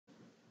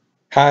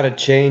How to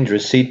change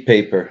receipt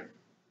paper.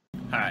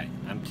 Hi,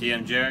 I'm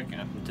TM Jarek,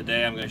 and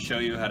today I'm going to show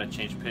you how to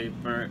change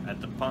paper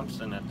at the pumps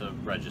and at the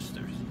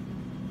registers.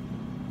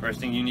 First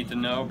thing you need to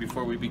know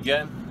before we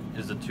begin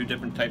is the two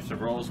different types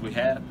of rolls we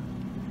have.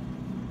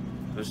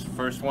 This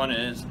first one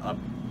is a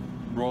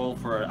roll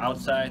for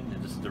outside,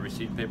 and this is the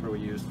receipt paper we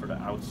use for the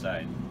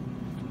outside.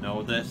 To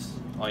know this,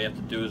 all you have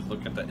to do is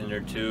look at the inner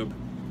tube.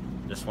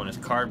 This one is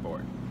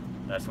cardboard.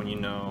 That's when you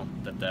know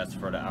that that's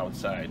for the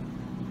outside.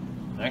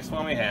 The next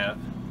one we have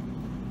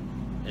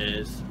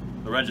is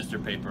the register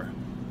paper.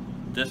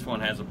 This one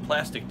has a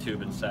plastic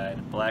tube inside,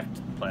 a black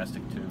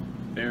plastic tube,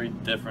 very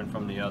different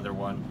from the other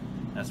one.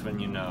 That's when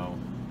you know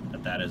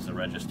that that is the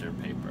register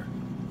paper.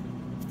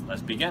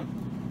 Let's begin.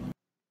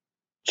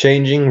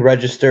 Changing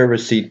register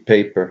receipt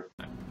paper.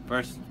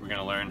 First, we're going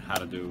to learn how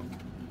to do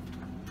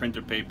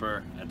printer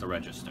paper at the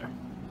register.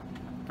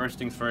 First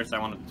things first, I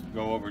want to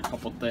go over a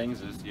couple things.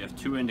 Is you have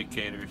two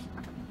indicators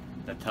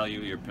that tell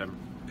you your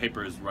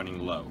paper is running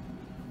low.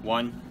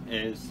 One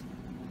is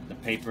the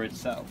paper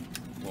itself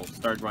will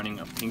start running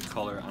a pink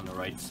color on the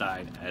right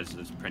side as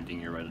it's printing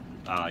your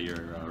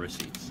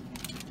receipts.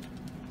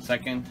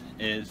 Second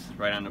is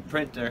right on the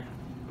printer.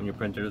 When your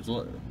printer is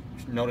low,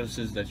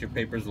 notices that your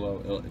paper is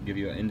low, it'll give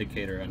you an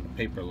indicator on the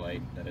paper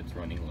light that it's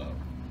running low.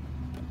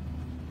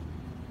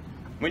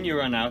 When you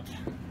run out,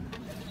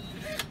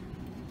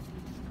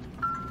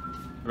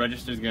 the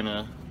register is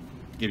gonna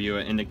give you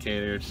an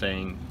indicator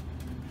saying,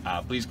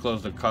 please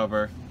close the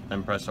cover,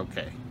 then press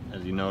OK.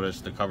 As you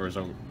notice, the covers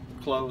are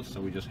closed, so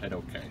we just hit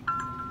OK.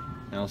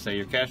 And it'll say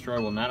your cash drawer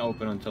will not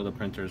open until the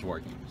printer is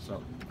working.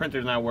 So the printer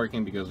is not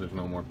working because there's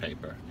no more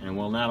paper, and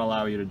will not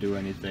allow you to do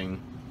anything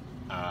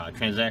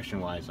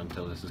transaction-wise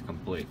until this is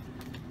complete.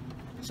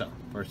 So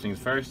first things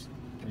first,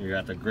 you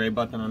got the gray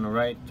button on the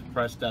right to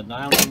press that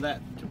down on that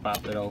to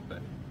pop it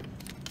open.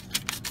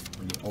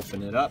 When you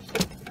open it up,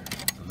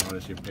 you'll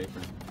notice your paper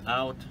is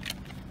out.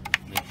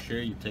 Make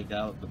sure you take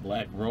out the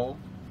black roll,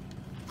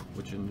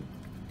 which in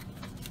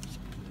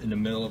the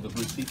middle of the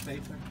receipt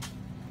paper.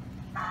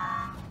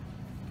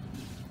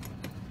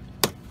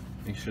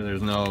 Make sure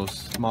there's no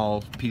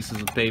small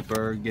pieces of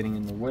paper getting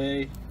in the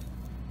way.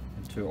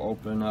 And to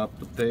open up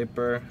the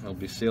paper, it'll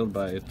be sealed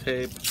by a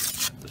tape.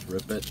 Just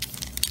rip it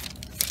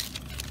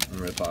and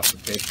rip off the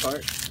tape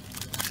part.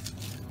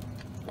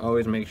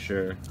 Always make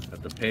sure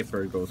that the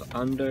paper goes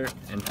under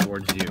and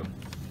towards you.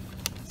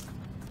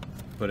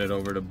 Put it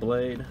over the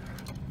blade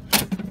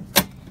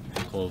and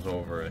close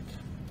over it.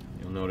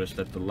 You'll notice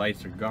that the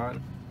lights are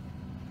gone.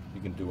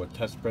 You can do a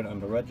test print on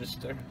the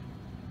register.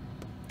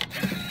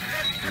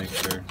 Make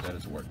sure that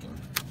it's working.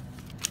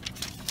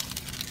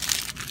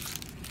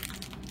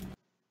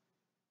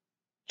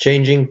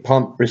 Changing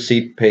pump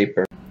receipt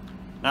paper.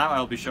 Now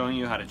I'll be showing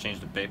you how to change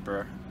the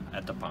paper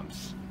at the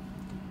pumps.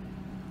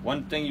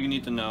 One thing you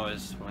need to know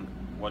is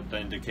what the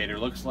indicator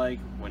looks like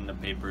when the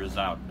paper is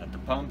out at the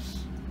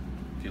pumps.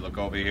 If you look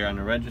over here on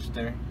the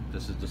register,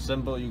 this is the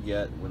symbol you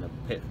get when the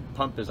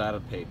pump is out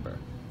of paper.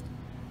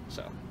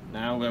 So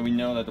now that we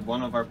know that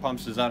one of our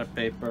pumps is out of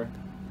paper,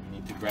 we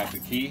need to grab the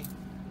key,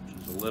 which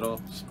is a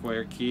little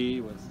square key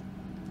with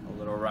a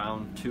little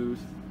round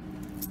tooth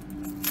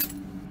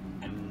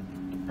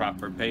and the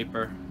proper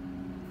paper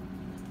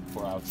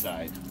for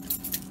outside.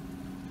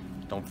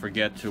 Don't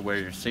forget to wear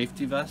your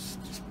safety vest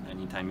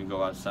anytime you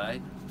go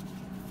outside.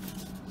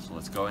 So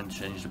let's go and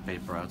change the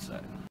paper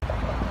outside.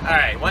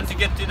 Alright, once you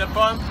get to the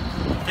pump,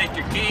 you take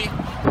your key,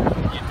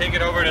 you take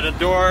it over to the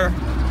door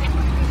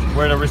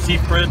where the receipt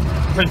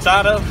prints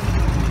out of.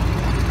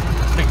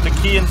 Stick the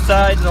key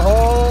inside the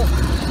hole,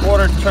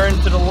 quarter turn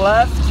to the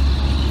left,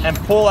 and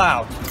pull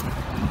out.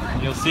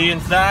 And you'll see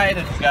inside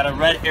it's got a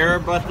red error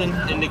button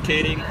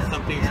indicating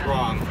something's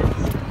wrong.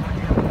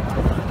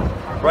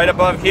 Right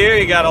above here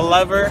you got a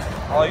lever.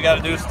 All you got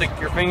to do is stick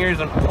your fingers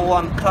and pull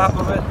on top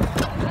of it.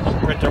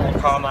 The printer will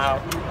come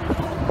out.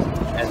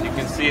 As you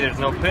can see, there's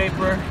no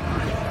paper.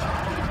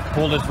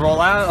 Pull this roll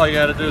out. All you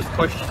got to do is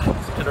push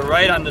to the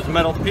right on this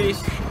metal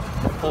piece.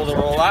 Pull the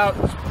roll out,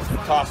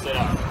 toss it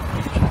out.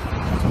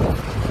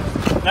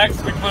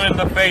 Next, we put in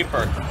the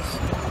paper.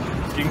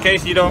 In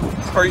case you do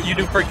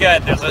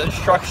forget, there's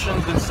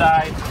instructions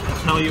inside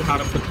that tell you how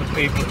to put the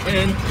paper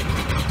in.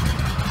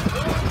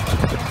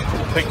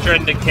 The picture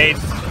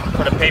indicates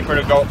for the paper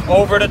to go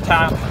over the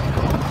top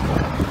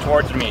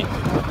towards me.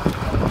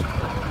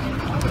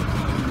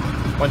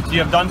 Once you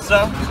have done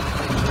so,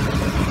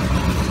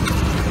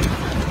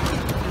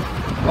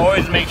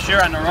 always make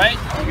sure on the right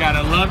you got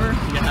a lever.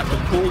 You have to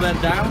pull that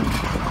down,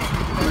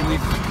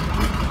 release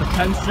the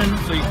tension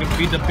so you can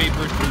feed the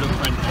paper through the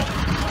printer.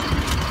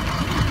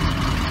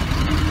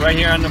 Right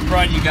here on the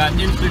front you got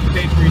insert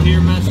paper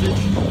here message,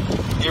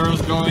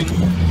 arrows going.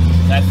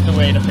 That's the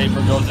way the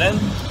paper goes in.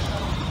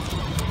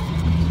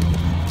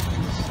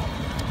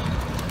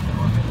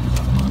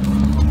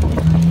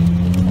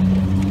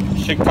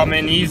 Should come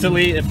in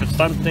easily. If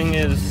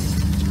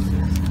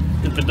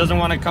it doesn't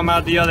want to come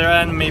out the other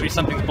end, maybe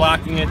something's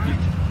blocking it,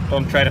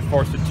 don't try to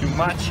force it too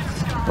much.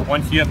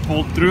 Once you have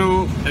pulled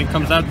through and it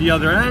comes out the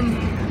other end,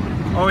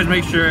 always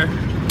make sure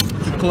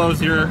to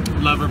close your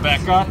lever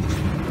back up,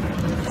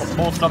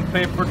 pull some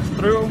paper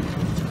through,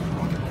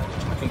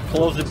 and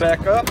close it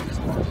back up.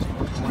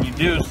 When you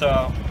do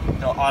so,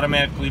 it'll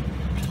automatically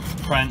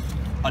print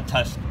a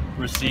test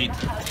receipt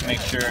to make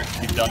sure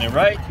you've done it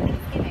right.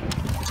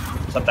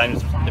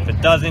 Sometimes if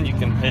it doesn't, you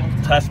can hit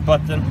the test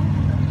button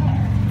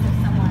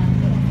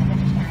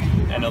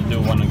and it'll do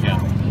one again.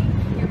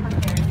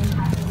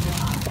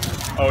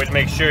 Always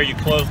make sure you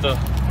close the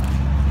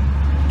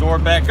door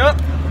back up,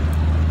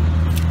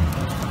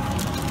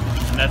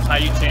 and that's how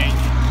you change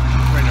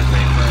printer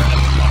paper.